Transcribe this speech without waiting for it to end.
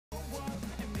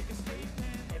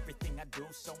do,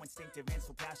 so instinctive and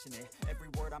so passionate. Every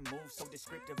word I move, so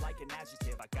descriptive like an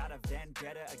adjective. I got a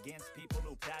vendetta against people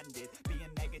who patented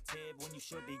being negative when you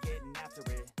should be getting after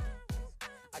it.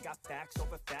 I got facts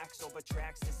over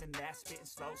tracks, this and that. Spitting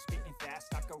slow, spitting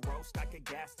fast, I could roast, I could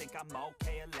gas. Think I'm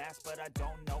okay at last, but I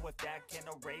don't know if that can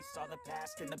erase all the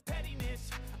past. And the pettiness,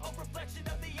 a reflection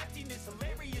of the emptiness.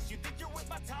 Hilarious, you think you're worth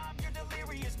my time, you're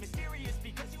delirious. Mysterious,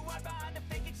 because you hide behind a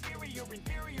fake exterior.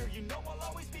 Inferior, you know I'll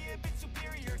always be a bit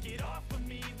superior. Get off of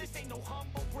me, this ain't no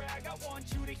humble brag. I want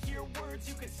you to hear words,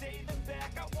 you can say them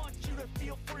back. I want you to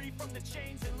feel free from the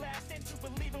chains that last, and to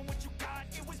believe in what you got,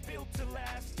 it was built to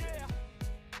last, yeah.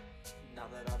 Now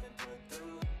that I've been put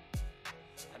through,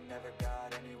 I never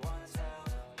got anyone's help.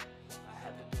 I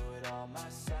had to do it all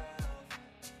myself.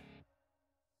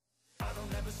 I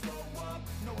don't ever slow up,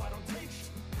 no I don't take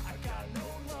sh**. I got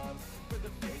no love for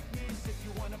the fakeness. If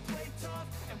you wanna play tough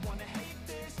and wanna hate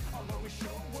this, I'll always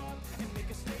show up and make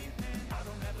a statement. I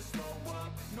don't ever slow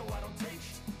up, no I don't take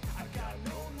sh**. I got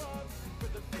no love for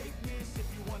the fakeness. If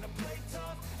you wanna play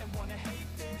tough and wanna hate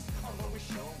this, I'll always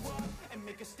show up and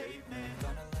make a statement.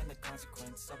 Gonna learn the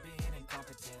consequence of being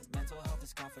incompetent. Mental health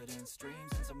is confidence,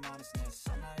 dreams and some honestness.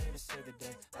 I'm not here to save the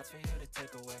day, that's for you to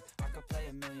take away. I could play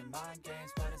a million mind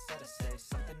games, but instead I say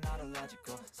something not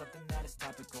illogical, something that is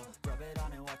topical. Rub it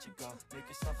on and watch it go, make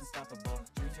yourself unstoppable.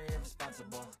 Dreams are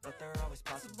irresponsible, but they're always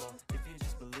possible. If you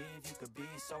just believe, you could be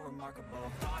so remarkable.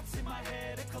 Thoughts in my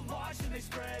head, a collage and they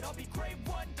spread. I'll be great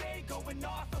one day, going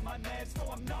off of my meds.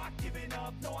 No, I'm not giving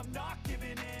up, no, I'm not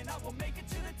giving in. I will make it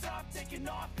to the top, taking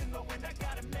off in the wind. I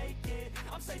gotta make it,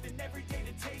 I'm saving every day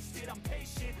to taste it. I'm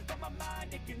patient, but my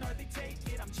mind, it can hardly take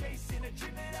it. I'm chasing a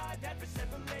dream that I've had for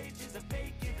several ages. A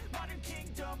vacant, modern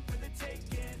kingdom for the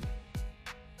taking.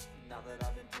 Now that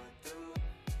I've been put through,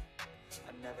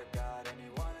 I never got